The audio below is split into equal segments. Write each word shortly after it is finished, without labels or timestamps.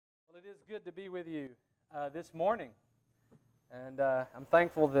It is good to be with you this morning. And I'm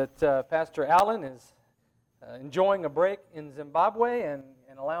thankful that Pastor Allen is enjoying a break in Zimbabwe and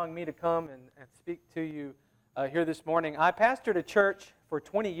allowing me to come and speak to you here this morning. I pastored a church for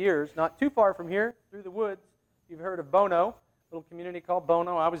 20 years, not too far from here, through the woods. You've heard of Bono, a little community called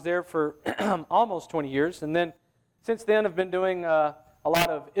Bono. I was there for almost 20 years. And then since then I've been doing a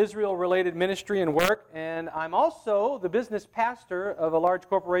lot of Israel-related ministry and work, and I'm also the business pastor of a large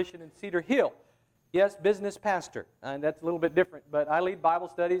corporation in Cedar Hill. Yes, business pastor, and that's a little bit different, but I lead Bible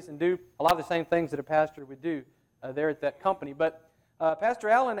studies and do a lot of the same things that a pastor would do there at that company. But Pastor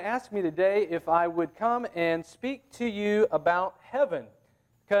Allen asked me today if I would come and speak to you about heaven,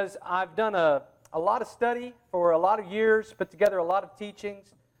 because I've done a lot of study for a lot of years, put together a lot of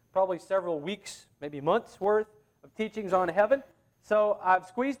teachings, probably several weeks, maybe months worth of teachings on heaven. So I've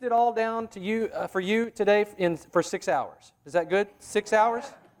squeezed it all down to you for you today for 6 hours. Is that good? 6 hours?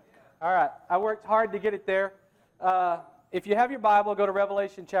 All right. I worked hard to get it there. If you have your Bible, go to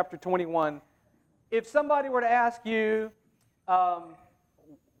Revelation chapter 21. If somebody were to ask you,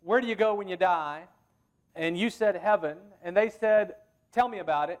 where do you go when you die? And you said heaven, and they said, tell me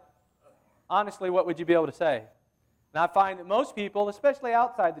about it. Honestly, what would you be able to say? And I find that most people, especially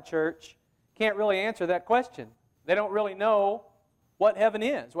outside the church, can't really answer that question. They don't really know what heaven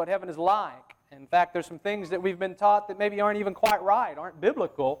is like. In fact, there's some things that we've been taught that maybe aren't even quite right, aren't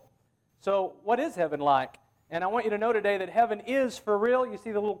biblical. So what is heaven like? And I want you to know today that heaven is for real. You see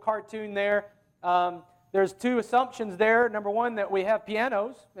the little cartoon there. There's two assumptions there. Number one, that we have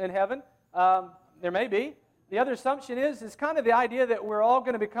pianos in heaven. There may be. The other assumption is kind of the idea that we're all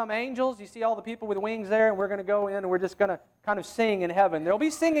going to become angels. You see all the people with wings there, and we're going to go in and we're just going to kind of sing in heaven. There'll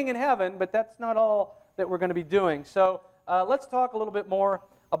be singing in heaven, but that's not all that we're going to be doing. So let's talk a little bit more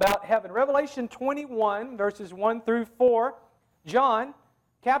about heaven. Revelation 21, verses 1 through 4. John,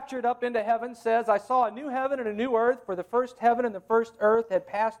 captured up into heaven, says, I saw a new heaven and a new earth, for the first heaven and the first earth had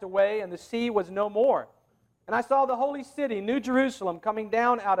passed away, and the sea was no more. And I saw the holy city, New Jerusalem, coming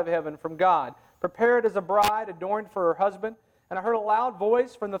down out of heaven from God, prepared as a bride adorned for her husband. And I heard a loud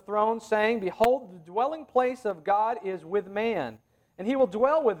voice from the throne saying, Behold, the dwelling place of God is with man, and he will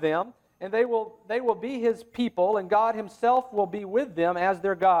dwell with them, and they will be his people, and God himself will be with them as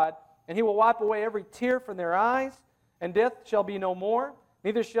their God. And he will wipe away every tear from their eyes, and death shall be no more.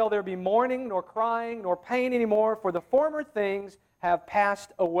 Neither shall there be mourning, nor crying, nor pain anymore, for the former things have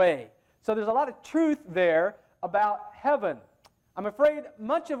passed away. So there's a lot of truth there about heaven. I'm afraid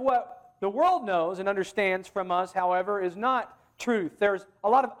much of what the world knows and understands from us, however, is not truth. There's a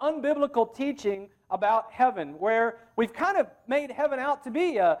lot of unbiblical teaching about heaven, where we've kind of made heaven out to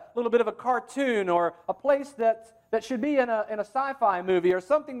be a little bit of a cartoon or a place that should be in a sci-fi movie or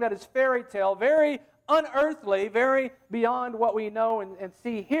something that is fairy tale, very unearthly, very beyond what we know and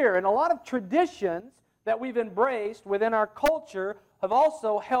see here. And a lot of traditions that we've embraced within our culture have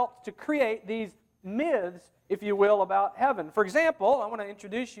also helped to create these myths, if you will, about heaven. For example, I want to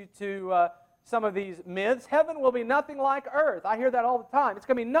introduce you to some of these myths. Heaven will be nothing like earth. I hear that all the time. It's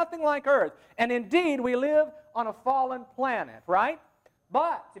going to be nothing like earth. And indeed, we live on a fallen planet, right?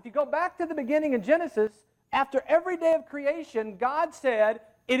 But if you go back to the beginning in Genesis, after every day of creation, God said,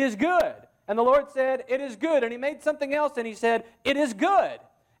 it is good. And the Lord said, it is good. And he made something else and he said, it is good.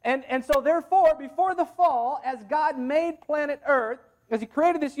 And so therefore, before the fall, as God made planet earth, as he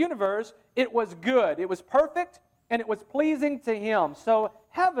created this universe, it was good. It was perfect and it was pleasing to him. So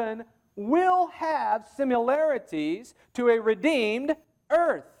heaven will have similarities to a redeemed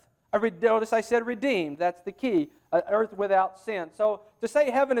earth. Notice I said redeemed. That's the key. An earth without sin. So to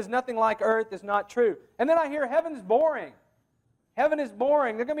say heaven is nothing like earth is not true. And then I hear heaven's boring. Heaven is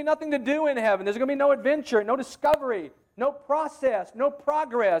boring. There's going to be nothing to do in heaven. There's going to be no adventure, no discovery, no process, no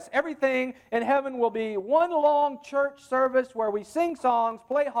progress. Everything in heaven will be one long church service where we sing songs,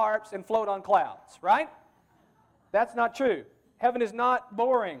 play harps, and float on clouds, right? That's not true. Heaven is not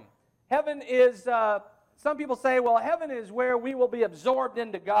boring. Heaven is, some people say, well, heaven is where we will be absorbed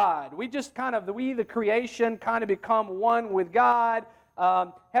into God. We just the creation, kind of become one with God.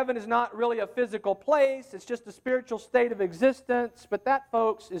 Heaven is not really a physical place. It's just a spiritual state of existence. But that,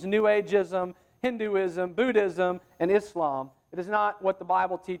 folks, is New Ageism, Hinduism, Buddhism, and Islam. It is not what the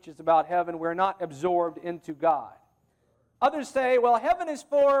Bible teaches about heaven. We're not absorbed into God. Others say, well, heaven is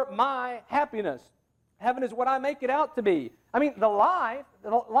for my happiness. Heaven is what I make it out to be. I mean, the life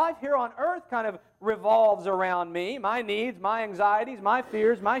here on earth kind of revolves around me, my needs, my anxieties, my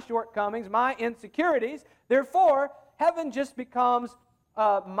fears, my shortcomings, my insecurities. Therefore, heaven just becomes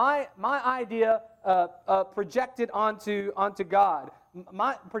my idea projected onto God.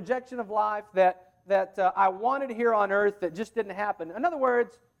 My projection of life that I wanted here on earth that just didn't happen. In other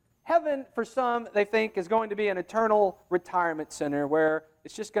words, Heaven, for some, they think is going to be an eternal retirement center where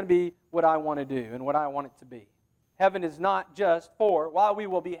it's just going to be what I want to do and what I want it to be. Heaven is not just for, while we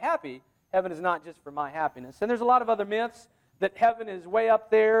will be happy, heaven is not just for my happiness. And there's a lot of other myths that heaven is way up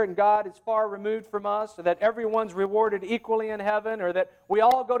there and God is far removed from us, or that everyone's rewarded equally in heaven, or that we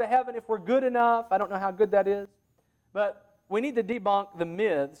all go to heaven if we're good enough. I don't know how good that is. But we need to debunk the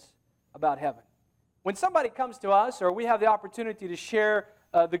myths about heaven. When somebody comes to us, or we have the opportunity to share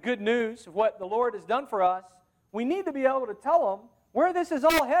the good news of what the Lord has done for us, we need to be able to tell them where this is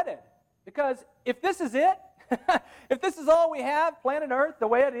all headed. Because if this is it, if this is all we have, planet Earth, the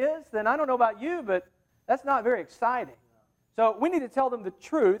way it is, then I don't know about you, but that's not very exciting. So we need to tell them the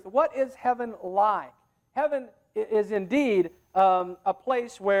truth. What is heaven like? Heaven is indeed a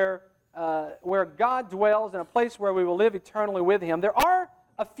place where God dwells, and a place where we will live eternally with Him. There are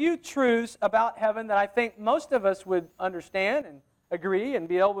a few truths about heaven that I think most of us would understand and agree and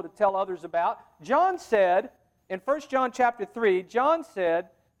be able to tell others about. John said, in 1 John chapter 3, John said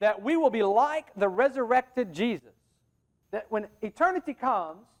that we will be like the resurrected Jesus. That when eternity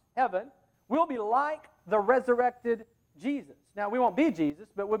comes, heaven, we'll be like the resurrected Jesus. Now, we won't be Jesus,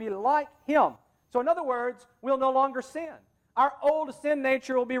 but we'll be like Him. So in other words, we'll no longer sin. Our old sin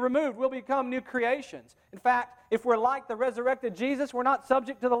nature will be removed. We'll become new creations. In fact, if we're like the resurrected Jesus, we're not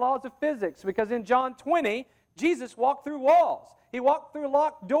subject to the laws of physics, because in John 20, Jesus walked through walls. He walked through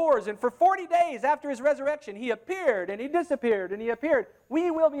locked doors, and for 40 days after His resurrection, He appeared, and He disappeared, and He appeared. We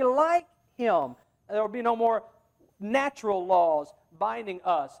will be like Him. There will be no more natural laws binding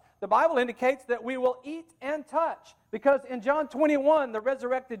us. The Bible indicates that we will eat and touch, because in John 21, the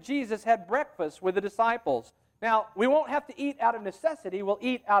resurrected Jesus had breakfast with the disciples. Now, we won't have to eat out of necessity. We'll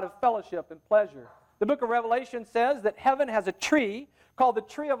eat out of fellowship and pleasure. The book of Revelation says that heaven has a tree called the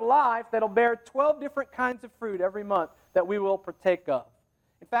tree of life that'll bear 12 different kinds of fruit every month that we will partake of.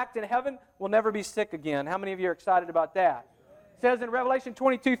 In fact, in heaven, we'll never be sick again. How many of you are excited about that? It says in Revelation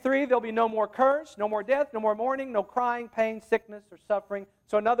 22:3, there'll be no more curse, no more death, no more mourning, no crying, pain, sickness, or suffering.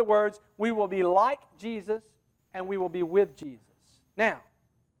 So in other words, we will be like Jesus, and we will be with Jesus. Now,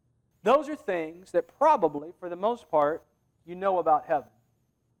 those are things that probably, for the most part, you know about heaven.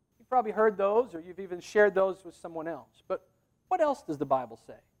 You've probably heard those, or you've even shared those with someone else. But what else does the Bible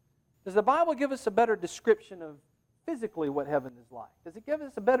say? Does the Bible give us a better description of physically what heaven is like? Does it give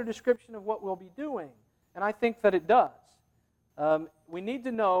us a better description of what we'll be doing? And I think that it does. We need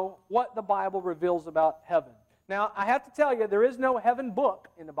to know what the Bible reveals about heaven. Now, I have to tell you, there is no heaven book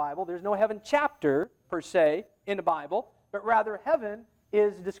in the Bible. There's no heaven chapter, per se, in the Bible. But rather, heaven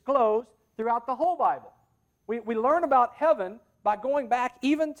is disclosed throughout the whole Bible. We learn about heaven by going back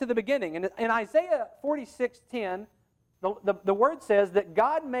even to the beginning. In Isaiah 46:10, the word says that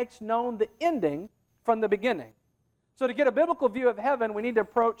God makes known the ending from the beginning. So to get a biblical view of heaven, we need to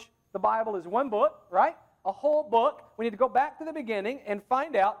approach the Bible as one book, right? A whole book. We need to go back to the beginning and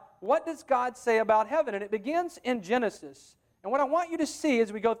find out, what does God say about heaven? And it begins in Genesis. And what I want you to see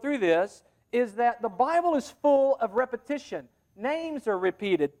as we go through this is that the Bible is full of repetition. Names are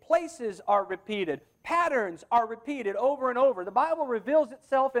repeated, places are repeated, patterns are repeated over and over. The Bible reveals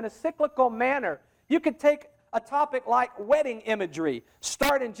itself in a cyclical manner. You could take a topic like wedding imagery,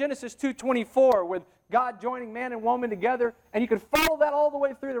 start in Genesis 2:24 with God joining man and woman together, and you can follow that all the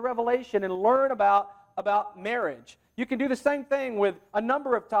way through the Revelation and learn about marriage. You can do the same thing with a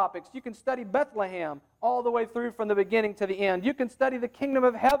number of topics. You can study Bethlehem all the way through from the beginning to the end. You can study the kingdom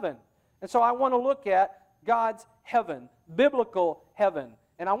of heaven. And so I want to look at God's heaven, biblical heaven.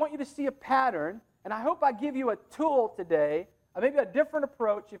 And I want you to see a pattern, and I hope I give you a tool today, maybe a different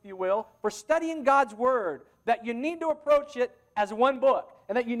approach, if you will, for studying God's Word, that you need to approach it as one book,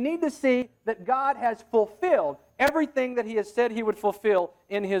 and that you need to see that God has fulfilled everything that He has said He would fulfill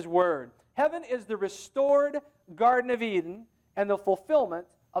in His Word. Heaven is the restored Garden of Eden and the fulfillment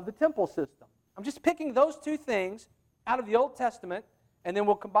of the temple system. I'm just picking those two things out of the Old Testament, and then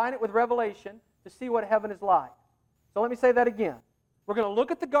we'll combine it with Revelation to see what heaven is like. So let me say that again. We're going to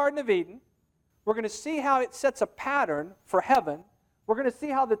look at the Garden of Eden. We're going to see how it sets a pattern for heaven. We're going to see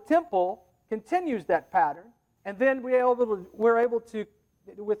how the temple continues that pattern. And then we're able to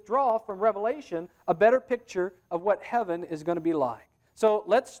withdraw from Revelation a better picture of what heaven is going to be like. So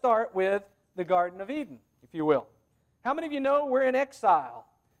let's start with the Garden of Eden, if you will. How many of you know we're in exile?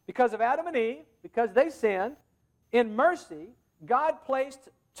 Because of Adam and Eve, because they sinned, in mercy, God placed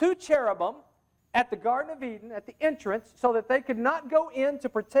two cherubim at the Garden of Eden, at the entrance, so that they could not go in to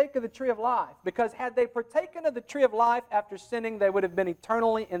partake of the tree of life. Because had they partaken of the tree of life after sinning, they would have been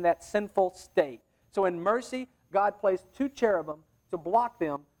eternally in that sinful state. So in mercy, God placed two cherubim to block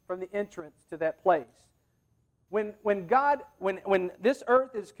them from the entrance to that place. When this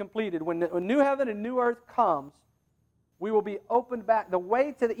earth is completed, when new heaven and new earth comes, we will be opened back. The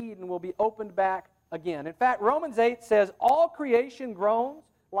way to the Eden will be opened back again. In fact, Romans 8 says, all creation groans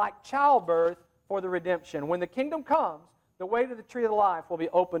like childbirth for the redemption. When the kingdom comes, the way to the tree of life will be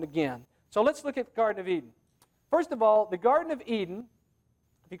opened again. So let's look at the Garden of Eden. First of all, the Garden of Eden,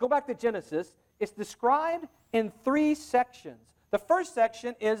 if you go back to Genesis, it's described in 3 sections. The first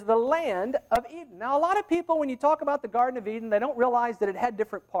section is the land of Eden. Now, a lot of people, when you talk about the Garden of Eden, they don't realize that it had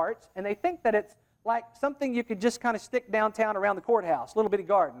different parts, and they think that it's like something you could just kind of stick downtown around the courthouse, a little bitty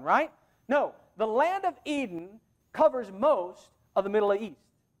garden, right? No, the land of Eden covers most of the Middle East.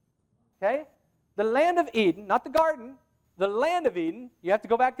 Okay? The land of Eden, not the garden, the land of Eden, you have to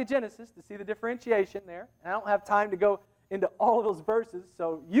go back to Genesis to see the differentiation there. And I don't have time to go into all of those verses,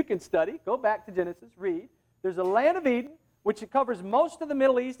 so you can study. Go back to Genesis, read. There's a land of Eden, which covers most of the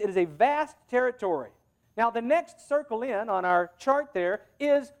Middle East. It is a vast territory. Now, the next circle in on our chart there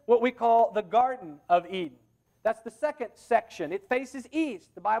is what we call the Garden of Eden. That's the second section. It faces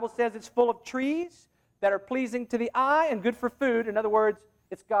east. The Bible says it's full of trees that are pleasing to the eye and good for food. In other words,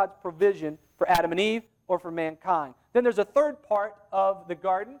 it's God's provision for Adam and Eve or for mankind. Then there's a third part of the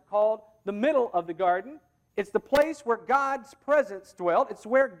garden called the middle of the garden. It's the place where God's presence dwelt. It's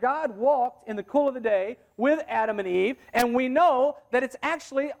where God walked in the cool of the day with Adam and Eve, and we know that it's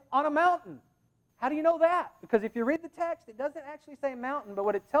actually on a mountain. How do you know that? Because if you read the text, it doesn't actually say mountain, but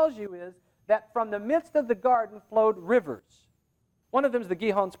what it tells you is that from the midst of the garden flowed rivers. One of them is the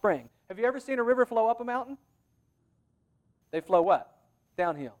Gihon Spring. Have you ever seen a river flow up a mountain? They flow what?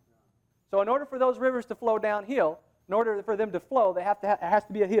 Downhill. So in order for those rivers to flow downhill, in order for them to flow, it has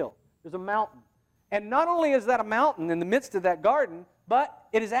to be a hill. There's a mountain. And not only is that a mountain in the midst of that garden, but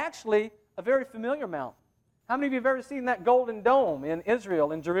it is actually a very familiar mountain. How many of you have ever seen that golden dome in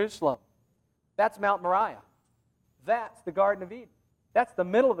Israel, in Jerusalem? That's Mount Moriah. That's the Garden of Eden. That's the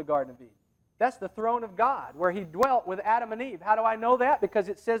middle of the Garden of Eden. That's the throne of God, where He dwelt with Adam and Eve. How do I know that? Because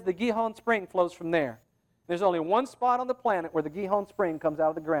it says the Gihon Spring flows from there. There's only one spot on the planet where the Gihon Spring comes out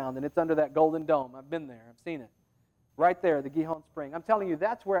of the ground, and it's under that golden dome. I've been there. I've seen it. Right there, the Gihon Spring. I'm telling you,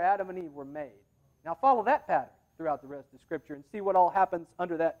 that's where Adam and Eve were made. Now follow that pattern throughout the rest of the Scripture and see what all happens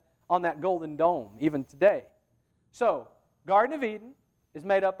on that golden dome, even today. So, Garden of Eden is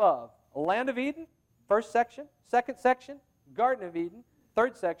made up of a land of Eden, first section, second section, Garden of Eden,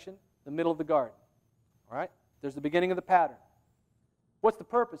 third section, the middle of the garden. All right? There's the beginning of the pattern. What's the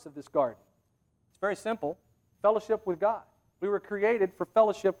purpose of this garden? It's very simple. Fellowship with God. We were created for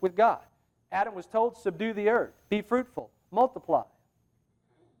fellowship with God. Adam was told, subdue the earth, be fruitful, multiply.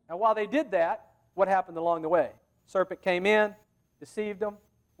 Now, while they did that, what happened along the way? Serpent came in, deceived them.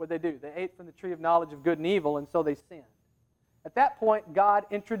 What did they do? They ate from the tree of knowledge of good and evil, and so they sinned. At that point, God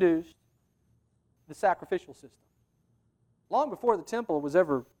introduced the sacrificial system. Long before the temple was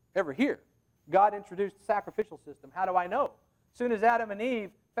ever here, God introduced the sacrificial system. How do I know? As soon as Adam and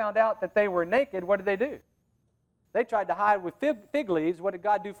Eve found out that they were naked, what did they do? They tried to hide with fig leaves. What did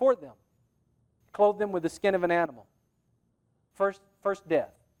God do for them? He clothed them with the skin of an animal. First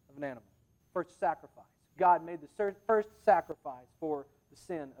death of an animal. First sacrifice. God made the first sacrifice for the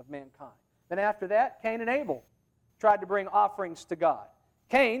sin of mankind. Then after that, Cain and Abel tried to bring offerings to God.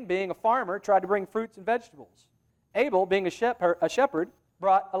 Cain, being a farmer, tried to bring fruits and vegetables. Abel, being a shepherd,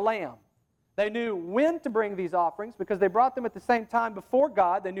 brought a lamb. They knew when to bring these offerings because they brought them at the same time before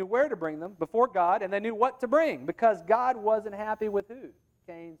God. They knew where to bring them before God, and they knew what to bring because God wasn't happy with who?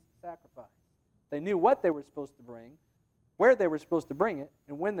 Cain's sacrifice. They knew what they were supposed to bring, where they were supposed to bring it,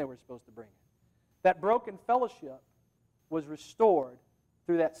 and when they were supposed to bring it. That broken fellowship was restored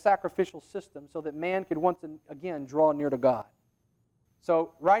through that sacrificial system so that man could once again draw near to God.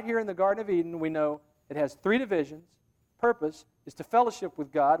 So right here in the Garden of Eden, we know it has 3 divisions. Purpose is to fellowship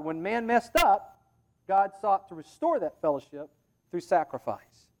with God. When man messed up, God sought to restore that fellowship through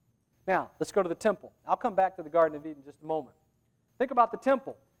sacrifice. Now, let's go to the temple. I'll come back to the Garden of Eden in just a moment. Think about the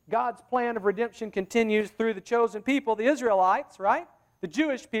temple. God's plan of redemption continues through the chosen people, the Israelites, right? The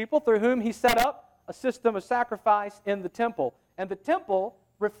Jewish people through whom He set up a system of sacrifice in the temple. And the temple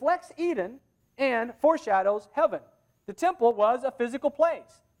reflects Eden and foreshadows heaven. The temple was a physical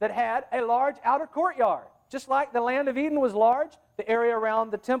place that had a large outer courtyard. Just like the land of Eden was large, the area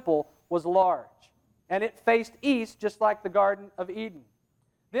around the temple was large. And it faced east just like the Garden of Eden.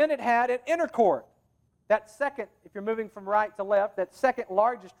 Then it had an inner court. That second, if you're moving from right to left, that second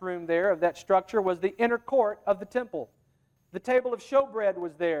largest room there of that structure was the inner court of the temple. The table of showbread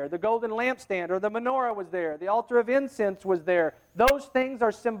was there. The golden lampstand or the menorah was there. The altar of incense was there. Those things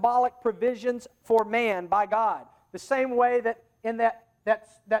are symbolic provisions for man by God. The same way that in that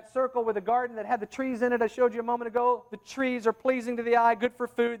that circle with a garden that had the trees in it I showed you a moment ago, the trees are pleasing to the eye, good for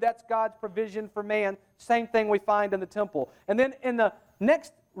food. That's God's provision for man. Same thing we find in the temple. And then in the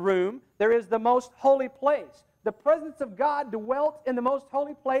next room, there is the most holy place. The presence of God dwelt in the most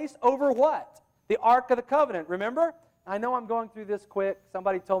holy place over what? The Ark of the Covenant, remember? I know I'm going through this quick.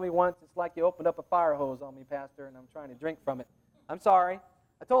 Somebody told me once, it's like you opened up a fire hose on me, Pastor, and I'm trying to drink from it. I'm sorry.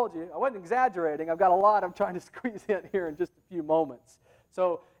 I told you, I wasn't exaggerating. I've got a lot I'm trying to squeeze in here in just a few moments.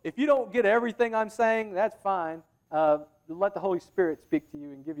 So if you don't get everything I'm saying, that's fine. Let the Holy Spirit speak to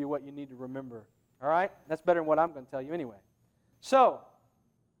you and give you what you need to remember. All right? That's better than what I'm going to tell you anyway. So,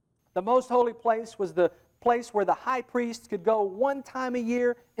 the most holy place was the place where the high priest could go one time a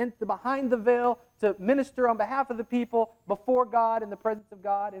year into behind the veil to minister on behalf of the people before God in the presence of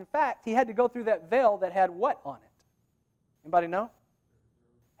God. In fact, he had to go through that veil that had what on it? Anybody know?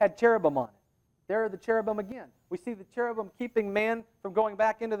 Had cherubim on it. There are the cherubim again. We see the cherubim keeping man from going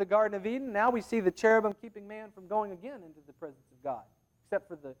back into the Garden of Eden. Now we see the cherubim keeping man from going again into the presence of God, except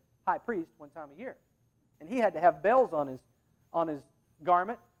for the high priest one time a year. And he had to have bells on his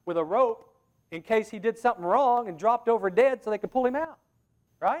garment with a rope in case he did something wrong and dropped over dead so they could pull him out.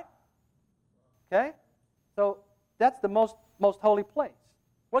 Right? Okay? So that's the most holy place.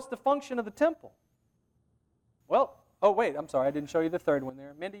 What's the function of the temple? Well, oh, wait, I'm sorry. I didn't show you the third one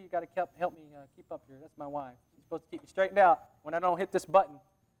there. Mindy, you got to help me keep up here. That's my wife. She's supposed to keep me straightened out when I don't hit this button.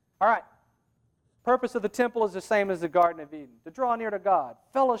 All right. Purpose of the temple is the same as the Garden of Eden. To draw near to God.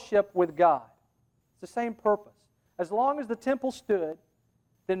 Fellowship with God. It's the same purpose. As long as the temple stood,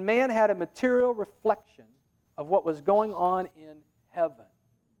 then man had a material reflection of what was going on in heaven.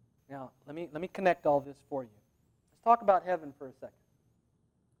 Now, let me connect all this for you. Let's talk about heaven for a second.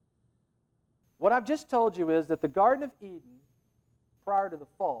 What I've just told you is that the Garden of Eden, prior to the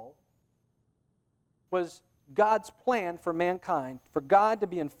fall, was God's plan for mankind, for God to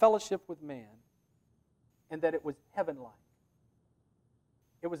be in fellowship with man, and that it was heaven-like.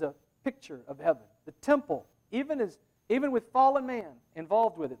 It was a picture of heaven. The temple, even with fallen man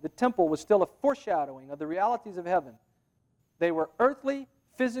involved with it, the temple was still a foreshadowing of the realities of heaven. They were earthly,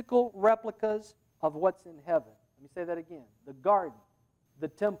 physical replicas of what's in heaven. Let me say that again. The garden, the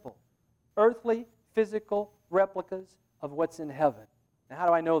temple, earthly, physical replicas of what's in heaven. Now, how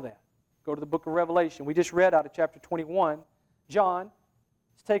do I know that? Go to the book of Revelation. We just read out of chapter 21. John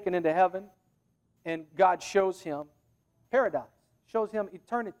is taken into heaven, and God shows him paradise, shows him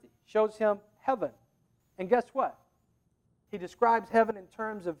eternity, shows him heaven. And guess what? He describes heaven in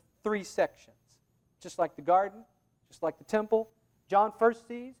terms of 3 sections. Just like the garden, just like the temple. John first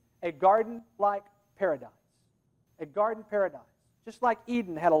sees a garden-like paradise. A garden paradise. Just like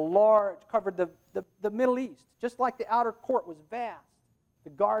Eden had covered the Middle East. Just like the outer court was vast. The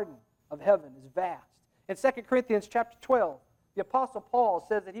garden of heaven is vast. In 2 Corinthians chapter 12, the Apostle Paul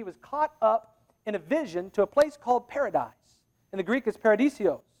says that he was caught up in a vision to a place called paradise. In the Greek, it's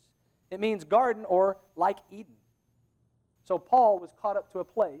paradisios. It means garden or like Eden. So Paul was caught up to a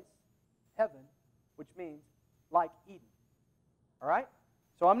place, heaven, which means like Eden. All right?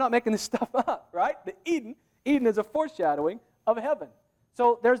 So I'm not making this stuff up, right? The Eden is a foreshadowing of heaven.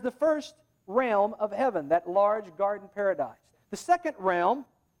 So there's the first realm of heaven, that large garden paradise. The second realm,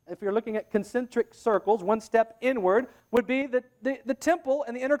 if you're looking at concentric circles, one step inward, would be the temple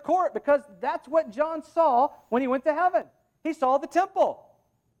and the inner court, because that's what John saw when he went to heaven. He saw the temple.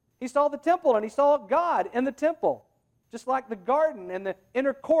 He saw the temple, and he saw God in the temple. Just like the garden and the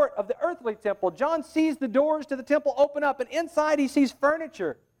inner court of the earthly temple, John sees the doors to the temple open up, and inside he sees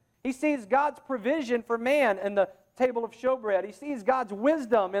furniture. He sees God's provision for man in the table of showbread. He sees God's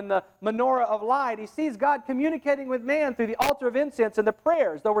wisdom in the menorah of light. He sees God communicating with man through the altar of incense and the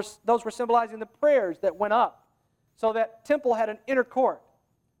prayers. Those were symbolizing the prayers that went up. So that temple had an inner court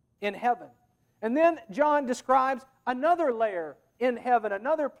in heaven. And then John describes another layer in heaven,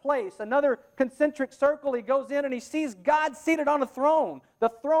 another place, another concentric circle. He goes in and he sees God seated on a throne, the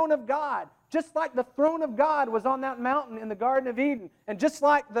throne of God. Just like the throne of God was on that mountain in the Garden of Eden, and just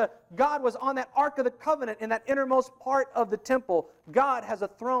like God was on that Ark of the Covenant in that innermost part of the temple, God has a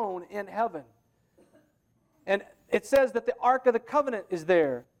throne in heaven. And it says that the Ark of the Covenant is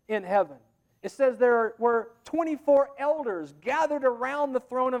there in heaven. It says there were 24 elders gathered around the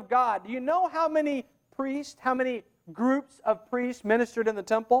throne of God. Do you know how many priests, how many groups of priests ministered in the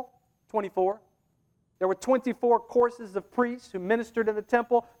temple? 24. There were 24 courses of priests who ministered in the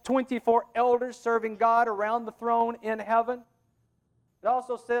temple, 24 elders serving God around the throne in heaven. It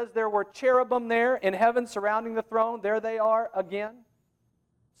also says there were cherubim there in heaven surrounding the throne. There they are again.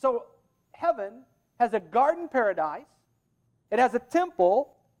 So heaven has a garden paradise. It has a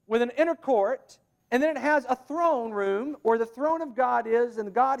temple with an inner court. And then it has a throne room where the throne of God is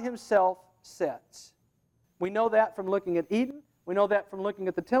and God himself sits. We know that from looking at Eden. We know that from looking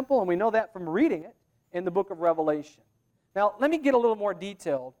at the temple. And we know that from reading it in the book of Revelation. Now, let me get a little more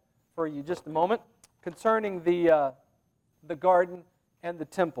detailed for you just a moment concerning the garden and the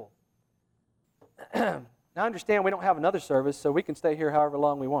temple. Now, I understand we don't have another service, so we can stay here however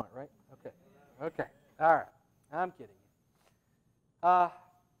long we want, right? Okay. All right. I'm kidding you.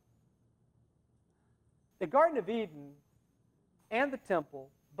 The Garden of Eden and the temple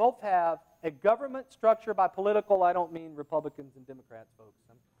both have a government structure. By political, I don't mean Republicans and Democrats, folks.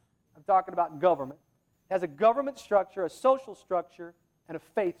 I'm talking about government. It has a government structure, a social structure, and a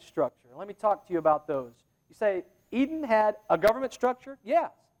faith structure. Let me talk to you about those. You say, Eden had a government structure?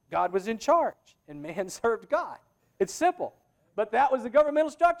 Yes. God was in charge, and man served God. It's simple. But that was the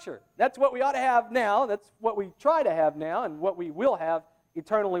governmental structure. That's what we ought to have now. That's what we try to have now, and what we will have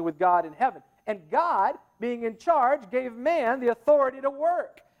eternally with God in heaven. And God, being in charge, gave man the authority to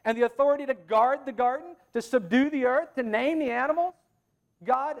work and the authority to guard the garden, to subdue the earth, to name the animals.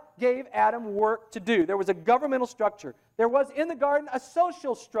 God gave Adam work to do. There was a governmental structure. There was in the garden a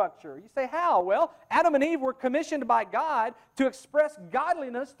social structure. You say, how? Well, Adam and Eve were commissioned by God to express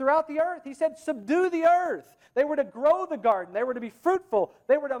godliness throughout the earth. He said, subdue the earth. They were to grow the garden. They were to be fruitful.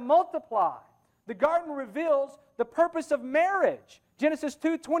 They were to multiply. The garden reveals the purpose of marriage. Genesis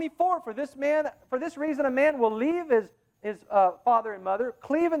 2:24, for this reason a man will leave his father and mother,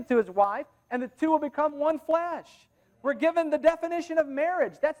 cleave unto his wife, and the two will become one flesh. We're given the definition of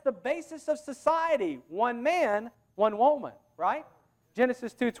marriage. That's the basis of society. One man, one woman, right?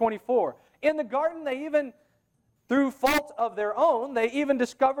 Genesis 2:24. In the garden, they even, through fault of their own, they even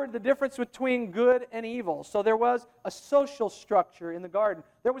discovered the difference between good and evil. So there was a social structure in the garden.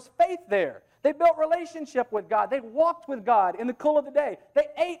 There was faith there. They built relationship with God. They walked with God in the cool of the day. They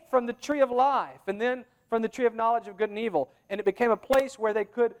ate from the tree of life and then from the tree of knowledge of good and evil. And it became a place where they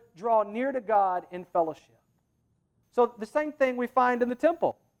could draw near to God in fellowship. So the same thing we find in the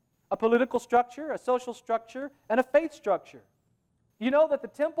temple. A political structure, a social structure, and a faith structure. You know that the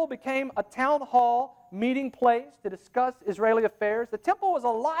temple became a town hall meeting place to discuss Israeli affairs. The temple was a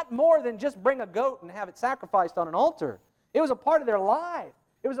lot more than just bring a goat and have it sacrificed on an altar. It was a part of their life.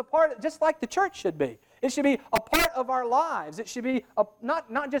 It was a part, just like the church should be. It should be a part of our lives. It should be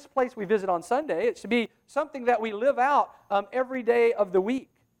not just a place we visit on Sunday. It should be something that we live out every day of the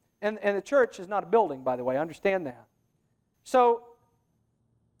week. And the church is not a building, by the way. Understand that. So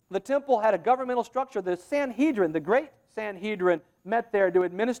the temple had a governmental structure. The Sanhedrin, the great Sanhedrin, met there to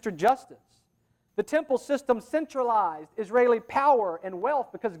administer justice. The temple system centralized Israeli power and wealth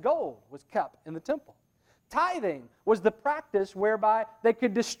because gold was kept in the temple. Tithing was the practice whereby they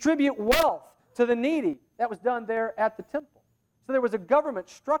could distribute wealth to the needy. That was done there at the temple. So there was a government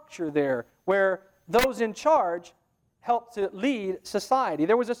structure there where those in charge helped to lead society.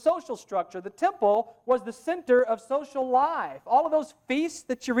 There was a social structure. The temple was the center of social life. All of those feasts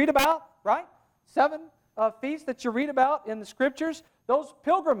that you read about, right? 7 feasts that you read about in the Scriptures, those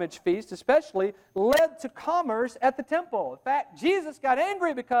pilgrimage feasts especially led to commerce at the temple. In fact, Jesus got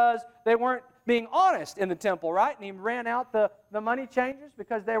angry because they weren't being honest in the temple, right? And he ran out the money changers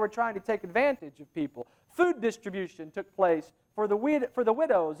because they were trying to take advantage of people. Food distribution took place for the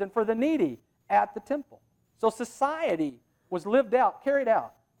widows and for the needy at the temple. So society was lived out, carried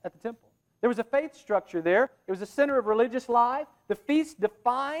out at the temple. There was a faith structure there. It was a center of religious life. The feast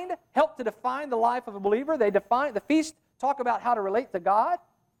helped to define the life of a believer. The feast talk about how to relate to God.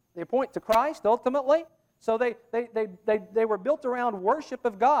 They point to Christ ultimately. So they were built around worship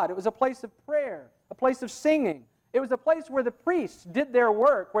of God. It was a place of prayer, a place of singing. It was a place where the priests did their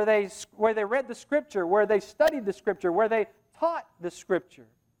work, where they read the Scripture, where they studied the Scripture, where they taught the Scripture.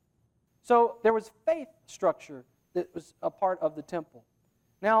 So there was faith structure that was a part of the temple.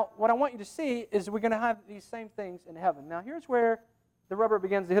 Now, what I want you to see is we're going to have these same things in heaven. Now, here's where the rubber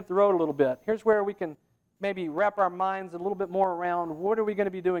begins to hit the road a little bit. Here's where we can maybe wrap our minds a little bit more around what are we going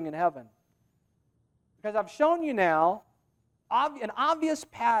to be doing in heaven. Because I've shown you now an obvious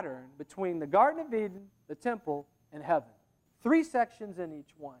pattern between the Garden of Eden, the temple, and heaven. 3 sections in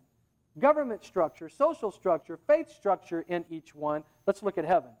each one. Government structure, social structure, faith structure in each one. Let's look at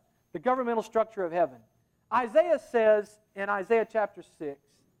heaven. The governmental structure of heaven. Isaiah says in Isaiah chapter 6,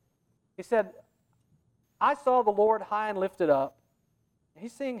 he said, I saw the Lord high and lifted up.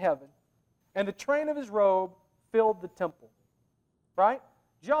 He's seeing heaven. And the train of his robe filled the temple. Right?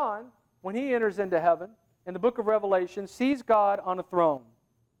 John, when he enters into heaven, in the book of Revelation, sees God on a throne.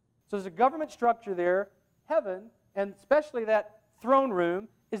 So there's a government structure there. Heaven, and especially that throne room,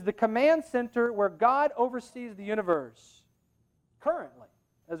 is the command center where God oversees the universe, currently,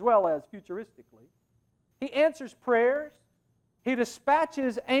 as well as futuristically. He answers prayers. He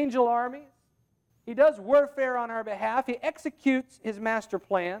dispatches angel armies. He does warfare on our behalf. He executes His master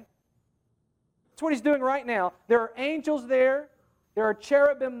plan. That's what He's doing right now. There are angels there. There are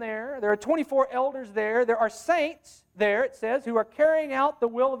cherubim there. There are 24 elders there. There are saints there, it says, who are carrying out the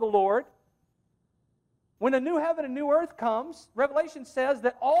will of the Lord. When a new heaven and new earth comes, Revelation says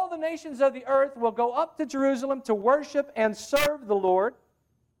that all the nations of the earth will go up to Jerusalem to worship and serve the Lord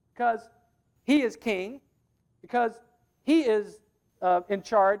because He is king, because He is in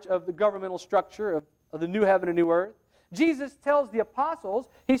charge of the governmental structure of the new heaven and new earth. Jesus tells the apostles,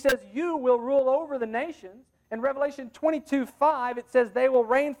 He says, you will rule over the nations. In Revelation 22:5, it says they will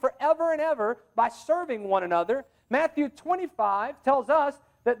reign forever and ever by serving one another. Matthew 25 tells us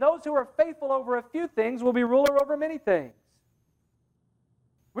that those who are faithful over a few things will be ruler over many things.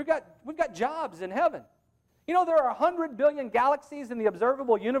 We've got jobs in heaven. You know, there are 100 billion galaxies in the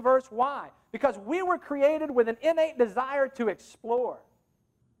observable universe. Why? Because we were created with an innate desire to explore.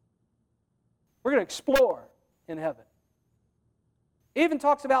 We're going to explore in heaven. It even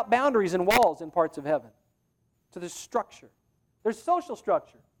talks about boundaries and walls in parts of heaven. So there's structure. There's social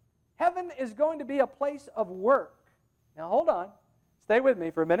structure. Heaven is going to be a place of work. Now hold on. Stay with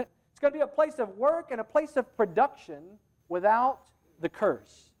me for a minute. It's going to be a place of work and a place of production without the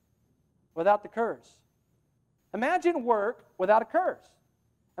curse. Without the curse. Imagine work without a curse.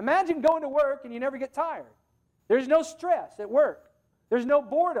 Imagine going to work and you never get tired. There's no stress at work. There's no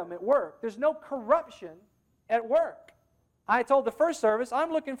boredom at work. There's no corruption at work. I told the first service,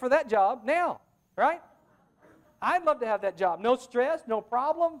 I'm looking for that job now, right? I'd love to have that job. No stress, no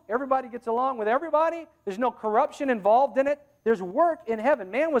problem. Everybody gets along with everybody. There's no corruption involved in it. There's work in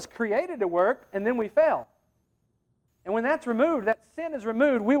heaven. Man was created to work, and then we fell. And when that's removed, that sin is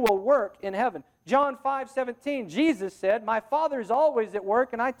removed, we will work in heaven. John 5:17, Jesus said, my Father is always at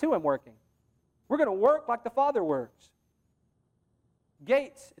work, and I too am working. We're going to work like the Father works.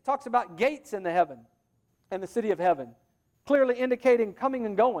 Gates. It talks about gates in the heaven, in the city of heaven, clearly indicating coming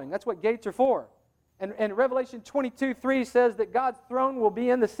and going. That's what gates are for. And Revelation 22:3 says that God's throne will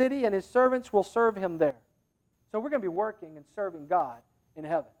be in the city and His servants will serve Him there. So we're going to be working and serving God in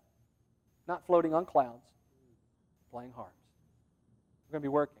heaven, not floating on clouds, playing harps. We're going to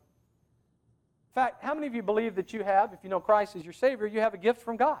be working. In fact, how many of you believe that you have, if you know Christ as your Savior, you have a gift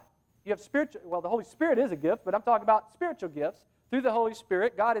from God? You have spiritual, well, the Holy Spirit is a gift, but I'm talking about spiritual gifts. Through the Holy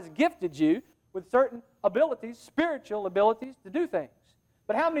Spirit, God has gifted you with certain abilities, spiritual abilities to do things.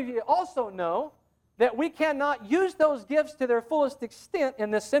 But how many of you also know that we cannot use those gifts to their fullest extent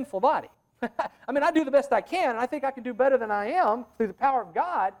in this sinful body? I mean, I do the best I can, and I think I can do better than I am through the power of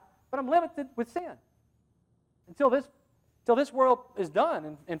God, but I'm limited with sin. Until this world is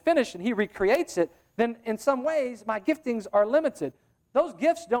done and finished and He recreates it, then in some ways my giftings are limited. Those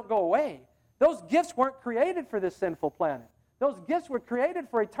gifts don't go away. Those gifts weren't created for this sinful planet. Those gifts were created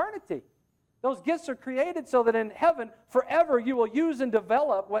for eternity. Those gifts are created so that in heaven forever you will use and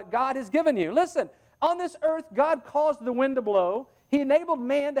develop what God has given you. Listen, on this earth God caused the wind to blow. He enabled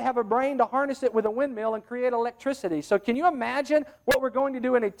man to have a brain to harness it with a windmill and create electricity. So can you imagine what we're going to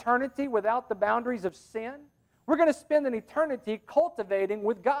do in eternity without the boundaries of sin? We're going to spend an eternity cultivating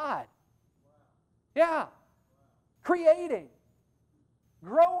with God. Yeah. Creating,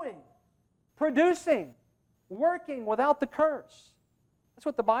 growing, producing, working without the curse. That's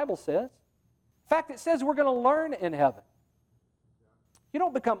what the Bible says. In fact, it says we're going to learn in heaven. You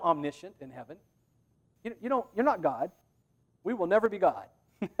don't become omniscient in heaven. You're not God. We will never be God.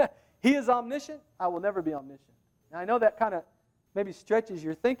 He is omniscient. I will never be omniscient. Now, I know that kind of maybe stretches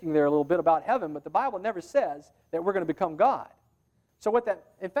your thinking there a little bit about heaven, but the Bible never says that we're going to become God. So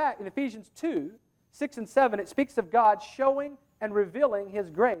in fact, in Ephesians 2:6 and 7, it speaks of God showing and revealing His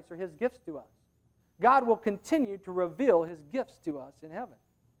grace or His gifts to us. God will continue to reveal His gifts to us in heaven.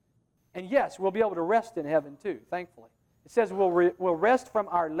 And yes, we'll be able to rest in heaven too, thankfully. It says we'll rest from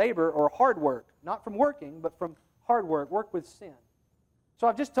our labor or hard work, not from working, but from hard work with sin. So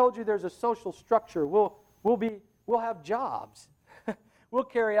I've just told you there's a social structure. We'll have jobs. We'll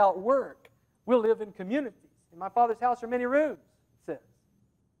carry out work. We'll live in communities. In my Father's house are many rooms, it says.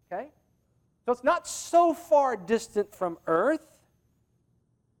 Okay? So it's not so far distant from earth,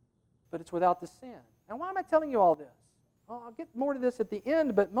 but it's without the sin. Now, why am I telling you all this? Well, I'll get more to this at the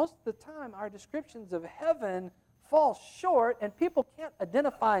end, but most of the time our descriptions of heaven fall short and people can't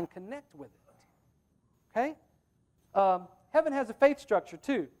identify and connect with it. Okay? Heaven has a faith structure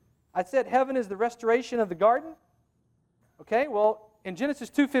too. I said heaven is the restoration of the garden. Okay, well, in Genesis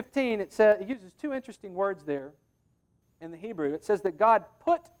 2:15, it uses two interesting words there in the Hebrew. It says that God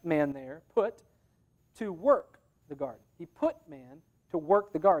put man there, to work the garden. He put man to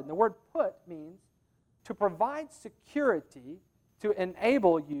work the garden. The word put means to provide security to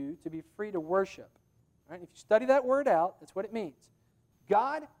enable you to be free to worship. Right? If you study that word out, that's what it means.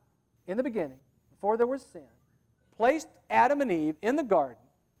 God, in the beginning, before there was sin, placed Adam and Eve in the garden,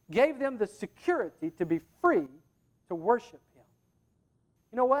 gave them the security to be free to worship Him.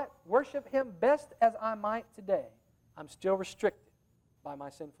 You know what? Worship Him best as I might today. I'm still restricted by my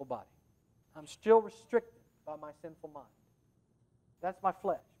sinful body. I'm still restricted by my sinful mind. That's my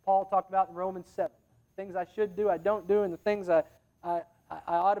flesh. Paul talked about in Romans 7. Things I should do, I don't do, and the things I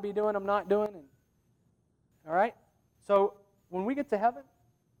ought to be doing, I'm not doing. All right? So when we get to heaven,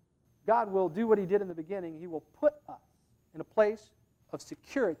 God will do what He did in the beginning. He will put us in a place of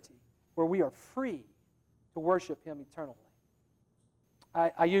security where we are free to worship Him eternally.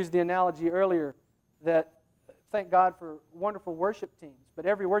 I used the analogy earlier that thank God for wonderful worship teams, but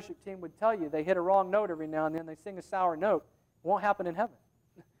every worship team would tell you they hit a wrong note every now and then. They sing a sour note. It won't happen in heaven.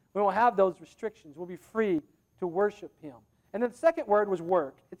 We won't have those restrictions. We'll be free to worship Him. And then the second word was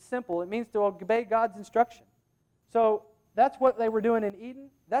work. It's simple. It means to obey God's instruction. So that's what they were doing in Eden.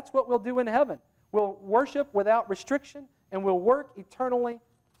 That's what we'll do in heaven. We'll worship without restriction, and we'll work eternally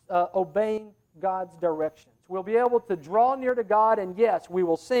obeying God's directions. We'll be able to draw near to God, and yes, we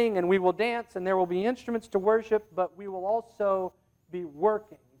will sing and we will dance, and there will be instruments to worship, but we will also be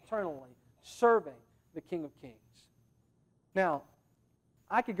working eternally, serving the King of Kings. Now,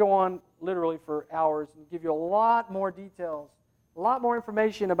 I could go on literally for hours and give you a lot more details, a lot more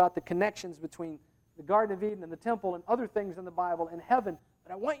information about the connections between the Garden of Eden and the temple and other things in the Bible and heaven.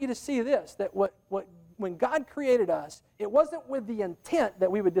 But I want you to see this, that when God created us, it wasn't with the intent that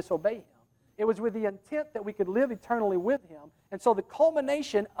we would disobey Him. It was with the intent that we could live eternally with Him. And so the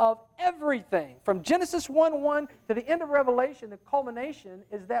culmination of everything, from Genesis 1:1 to the end of Revelation, the culmination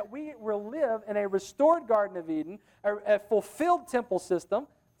is that we will live in a restored Garden of Eden, a fulfilled temple system.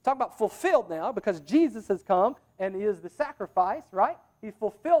 Talk about fulfilled now, because Jesus has come and He is the sacrifice, right? He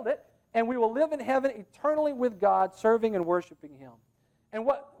fulfilled it, and we will live in heaven eternally with God, serving and worshiping Him. And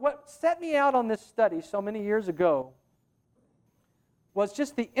what set me out on this study so many years ago was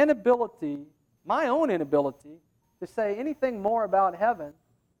just the inability, my own inability, to say anything more about heaven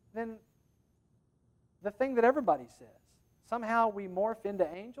than the thing that everybody says. Somehow we morph into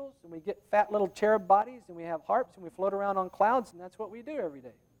angels, and we get fat little cherub bodies, and we have harps, and we float around on clouds, and that's what we do every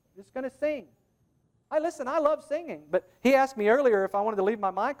day. We're just going to sing. I love singing, but he asked me earlier if I wanted to leave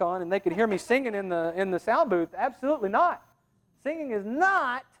my mic on and they could hear me singing in the sound booth. Absolutely not. Singing is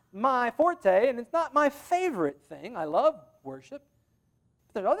not my forte, and it's not my favorite thing. I love worship.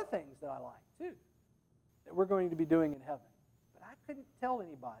 But there's other things that I like, too, that we're going to be doing in heaven. But I couldn't tell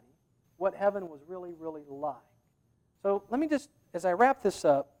anybody what heaven was really, really like. So let me just, as I wrap this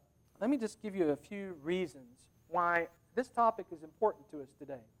up, let me just give you a few reasons why this topic is important to us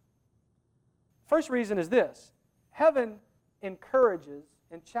today. First reason is this: heaven encourages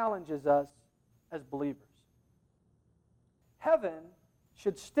and challenges us as believers. Heaven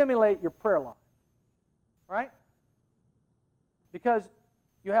should stimulate your prayer life, right? Because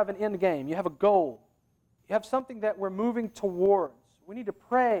you have an end game, you have a goal, you have something that we're moving towards. We need to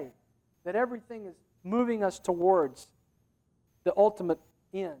pray that everything is moving us towards the ultimate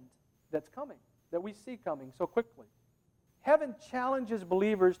end that's coming, that we see coming so quickly. Heaven challenges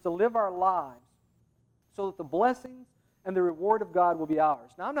believers to live our lives so that the blessings and the reward of God will be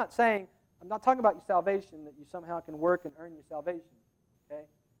ours. Now, I'm not talking about your salvation, that you somehow can work and earn your salvation, okay?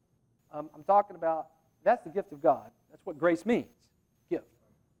 I'm talking about, that's the gift of God. That's what grace means, gift,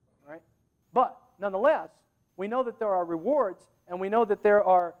 all right? But, nonetheless, we know that there are rewards, and we know that there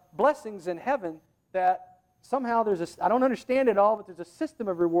are blessings in heaven that somehow I don't understand it all, but there's a system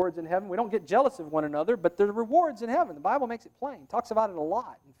of rewards in heaven. We don't get jealous of one another, but there are rewards in heaven. The Bible makes it plain, talks about it a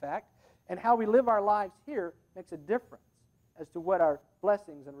lot, in fact, and how we live our lives here makes a difference as to what our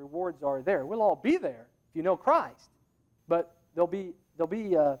blessings and rewards are there. We'll all be there if you know Christ, but there'll be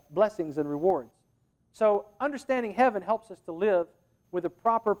blessings and rewards. So understanding heaven helps us to live with a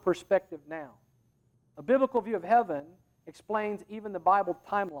proper perspective now. A biblical view of heaven explains even the Bible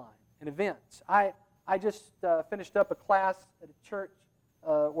timeline and events. I just finished up a class at a church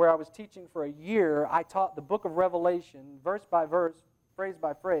where I was teaching for a year. I taught the book of Revelation, verse by verse, phrase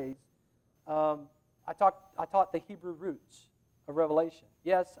by phrase. I taught the Hebrew roots of Revelation.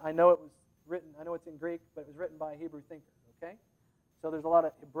 Yes, I know it's in Greek, but it was written by a Hebrew thinker, okay? So there's a lot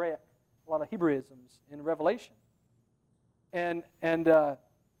of Hebraisms in Revelation. And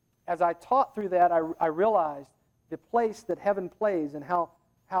as I taught through that, I realized the place that heaven plays and how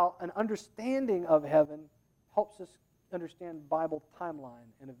an understanding of heaven helps us understand Bible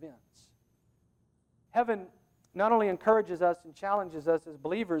timeline and events. Heaven not only encourages us and challenges us as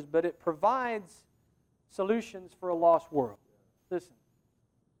believers, but it provides solutions for a lost world. Listen,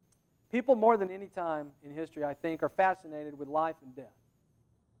 people more than any time in history, I think, are fascinated with life and death.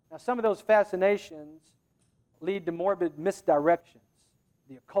 Now, some of those fascinations lead to morbid misdirections,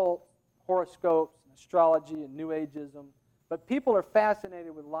 the occult, horoscopes, and astrology, and New Ageism. But people are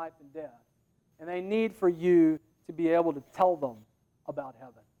fascinated with life and death, and they need for you to be able to tell them about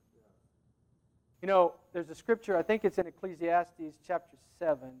heaven. You know, there's a scripture, I think it's in Ecclesiastes chapter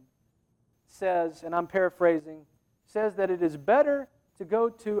 7, says, and I'm paraphrasing, says that it is better to go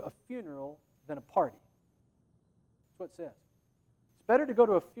to a funeral than a party. That's what it says. It's better to go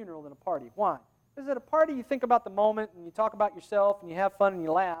to a funeral than a party. Why? Because at a party you think about the moment and you talk about yourself and you have fun and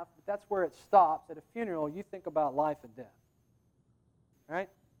you laugh, but that's where it stops. At a funeral you think about life and death. Right?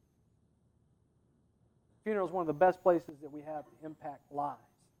 Funeral is one of the best places that we have to impact lives.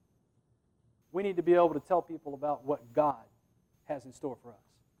 We need to be able to tell people about what God has in store for us,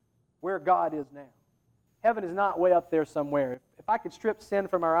 where God is now. Heaven is not way up there somewhere. If I could strip sin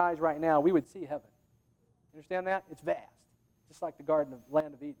from our eyes right now, we would see heaven. You understand that? It's vast, just like the Garden of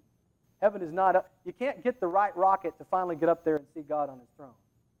Land of Eden. Heaven is not up. You can't get the right rocket to finally get up there and see God on his throne.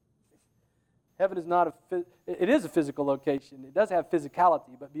 Heaven is not it is a physical location. It does have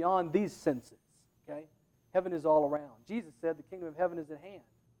physicality, but beyond these senses. Okay? Heaven is all around. Jesus said the kingdom of heaven is at hand.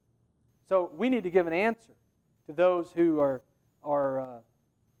 So we need to give an answer to those who are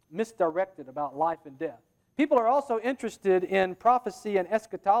misdirected about life and death. People are also interested in prophecy and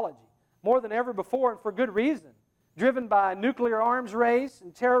eschatology more than ever before, and for good reason. Driven by nuclear arms race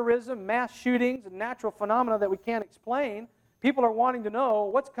and terrorism, mass shootings, and natural phenomena that we can't explain, people are wanting to know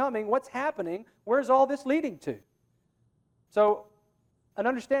what's coming, what's happening, where's all this leading to? So an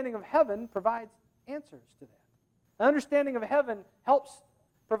understanding of heaven provides answers to that. An understanding of heaven helps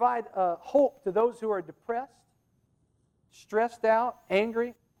provide hope to those who are depressed, stressed out,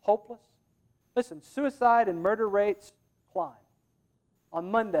 angry, hopeless. Listen, suicide and murder rates climb. On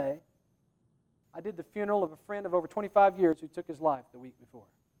Monday, I did the funeral of a friend of over 25 years who took his life the week before.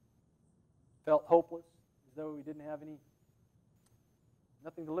 Felt hopeless, as though he didn't have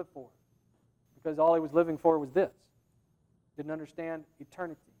nothing to live for, because all he was living for was this. Didn't understand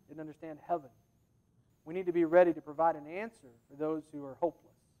eternity, didn't understand heaven. We need to be ready to provide an answer for those who are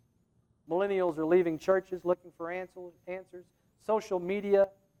hopeless. Millennials are leaving churches looking for answers. Social media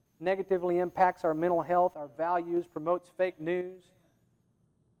negatively impacts our mental health, our values, promotes fake news.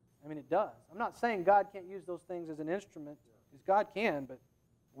 I mean, it does. I'm not saying God can't use those things as an instrument, because God can, but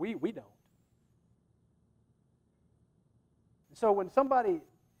we don't. So when somebody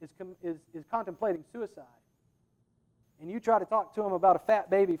is contemplating suicide, and you try to talk to them about a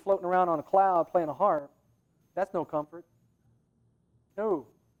fat baby floating around on a cloud playing a harp, that's no comfort. No.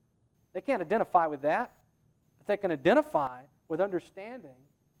 They can't identify with that, but they can identify with understanding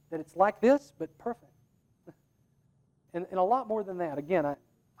that it's like this, but perfect. and a lot more than that. Again,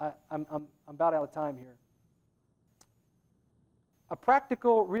 I'm about out of time here. A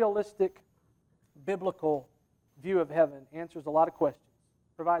practical, realistic, biblical view of heaven answers a lot of questions,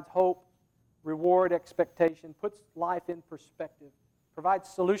 provides hope, reward, expectation, puts life in perspective, provides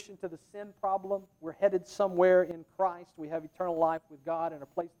solution to the sin problem. We're headed somewhere in Christ. We have eternal life with God in a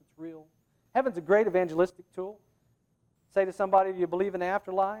place that's real. Heaven's a great evangelistic tool. Say to somebody, do you believe in the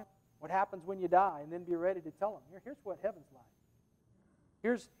afterlife? What happens when you die? And then be ready to tell them, here's what heaven's like.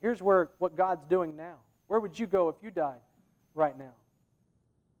 Here's what God's doing now. Where would you go if you died right now?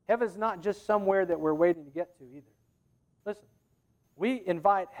 Heaven's not just somewhere that we're waiting to get to either. Listen, we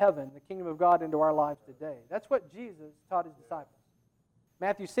invite heaven, the kingdom of God, into our lives today. That's what Jesus taught his disciples.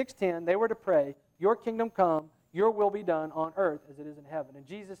 Matthew 6:10, they were to pray, your kingdom come, your will be done on earth as it is in heaven. And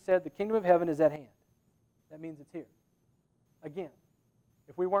Jesus said the kingdom of heaven is at hand. That means it's here. Again,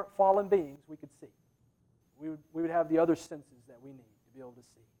 if we weren't fallen beings, we could see. We would have the other senses that we need to be able to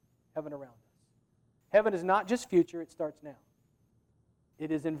see. Heaven around us. Heaven is not just future, it starts now.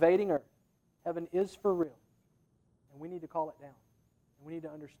 It is invading earth. Heaven is for real. And we need to call it down. And we need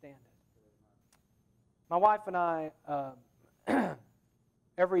to understand it. My wife and I,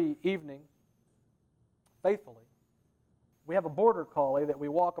 every evening, faithfully, we have a border collie that we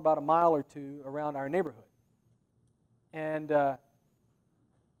walk about a mile or two around our neighborhood. And it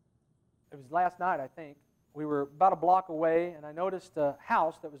was last night, I think. We were about a block away, and I noticed a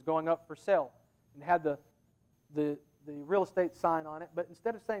house that was going up for sale. And had the real estate sign on it, but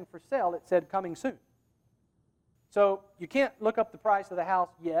instead of saying for sale, it said coming soon. So you can't look up the price of the house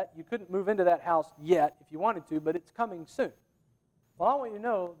yet. You couldn't move into that house yet if you wanted to, but it's coming soon. Well, I want you to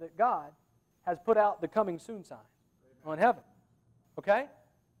know that God has put out the coming soon sign on heaven. Okay?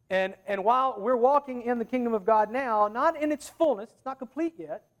 And while we're walking in the kingdom of God now, not in its fullness, it's not complete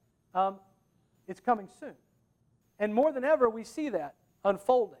yet, It's coming soon. And more than ever, we see that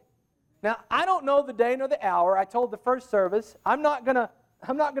unfolding. Now, I don't know the day nor the hour. I told the first service, I'm not gonna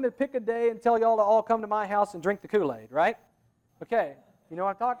pick a day and tell y'all to all come to my house and drink the Kool-Aid, right? Okay, you know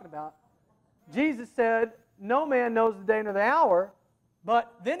what I'm talking about. Jesus said, no man knows the day nor the hour,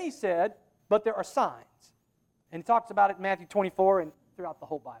 but then he said, but there are signs. And he talks about it in Matthew 24 and throughout the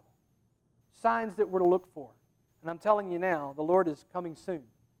whole Bible. Signs that we're to look for. And I'm telling you now, the Lord is coming soon.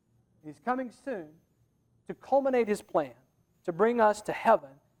 He's coming soon to culminate His plan, to bring us to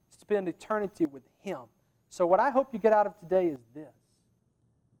heaven, to spend eternity with Him. So what I hope you get out of today is this.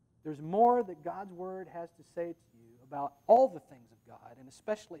 There's more that God's Word has to say to you about all the things of God, and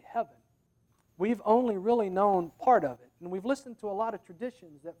especially heaven. We've only really known part of it, and we've listened to a lot of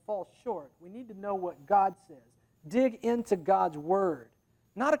traditions that fall short. We need to know what God says. Dig into God's Word,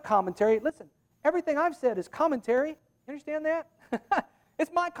 not a commentary. Listen, everything I've said is commentary. You understand that?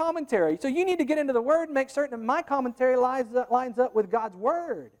 It's my commentary. So you need to get into the Word and make certain that my commentary lines up with God's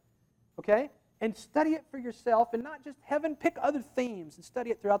Word. Okay? And study it for yourself, and not just heaven. Pick other themes and study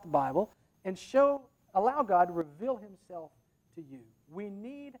it throughout the Bible, and allow God to reveal Himself to you. We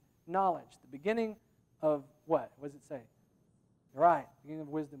need knowledge. The beginning of what? What does it say? Right. The beginning of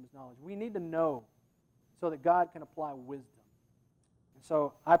wisdom is knowledge. We need to know so that God can apply wisdom. And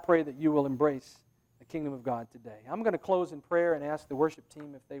so I pray that you will embrace the kingdom of God today. I'm going to close in prayer and ask the worship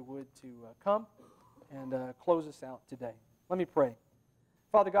team if they would to come and close us out today. Let me pray.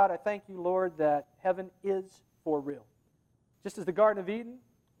 Father God, I thank you, Lord, that heaven is for real. Just as the Garden of Eden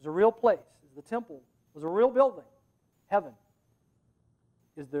was a real place, as the temple was a real building, heaven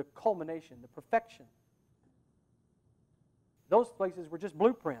is the culmination, the perfection. Those places were just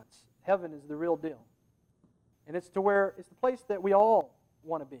blueprints. Heaven is the real deal. And it's the place that we all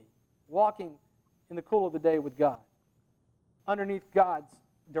want to be, walking in the cool of the day with God, underneath God's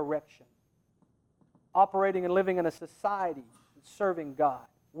direction, operating and living in a society serving God,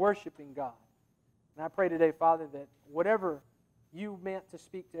 worshiping God. And I pray today, Father, that whatever you meant to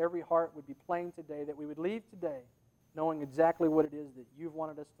speak to every heart would be plain today, that we would leave today knowing exactly what it is that you've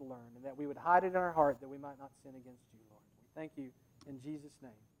wanted us to learn, and that we would hide it in our heart that we might not sin against you, Lord. We thank you in Jesus'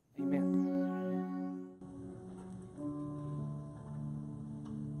 name. Amen.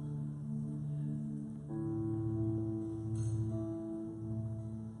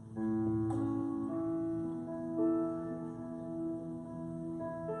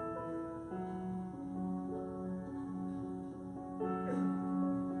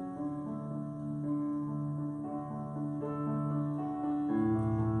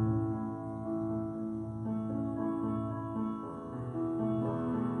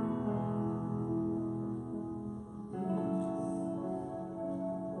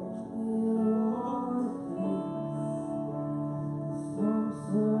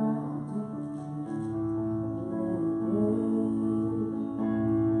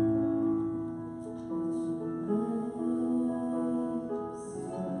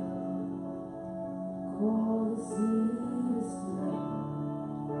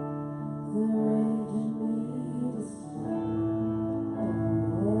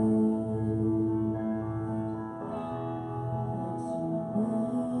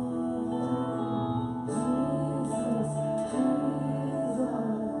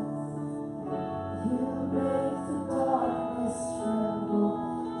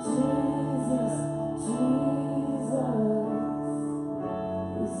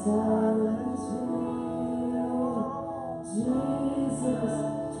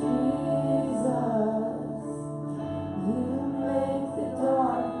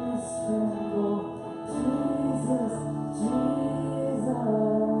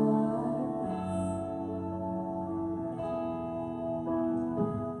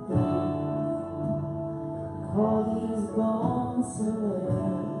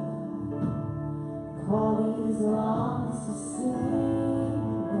 All these lungs to sing,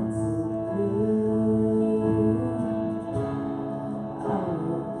 what's it good?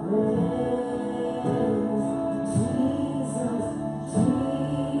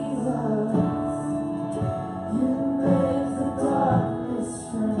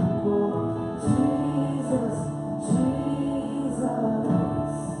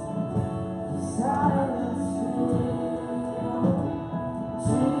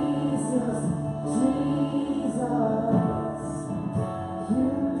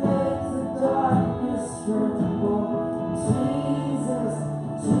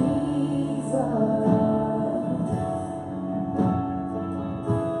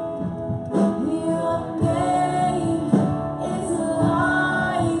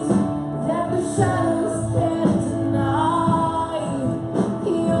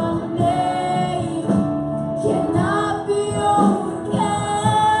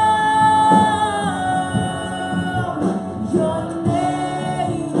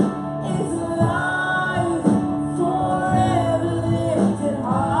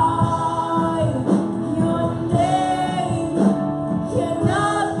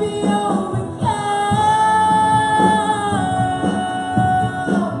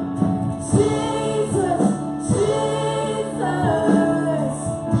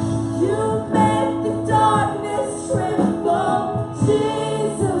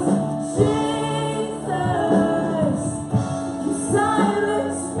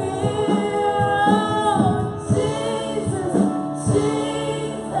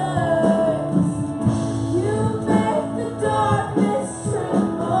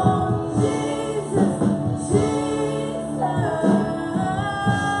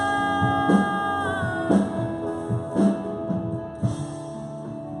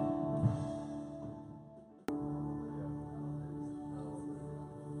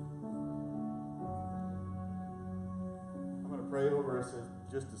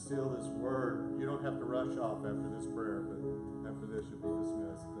 seal this word. You don't have to rush off after this prayer, but after this you'll be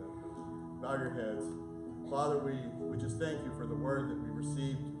dismissed. Bow your heads. Father, we just thank you for the word that we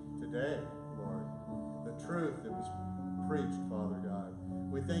received today, Lord. The truth that was preached, Father God.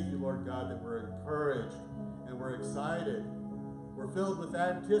 We thank you, Lord God, that we're encouraged and we're excited. We're filled with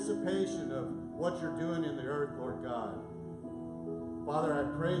anticipation of what you're doing in the earth, Lord God. Father,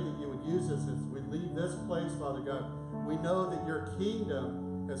 I pray that you would use us as we leave this place, Father God. We know that your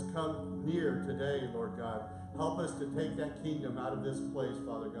kingdom has come near today, Lord God. Help us to take that kingdom out of this place,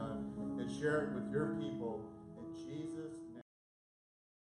 Father God, and share it with your people. In Jesus'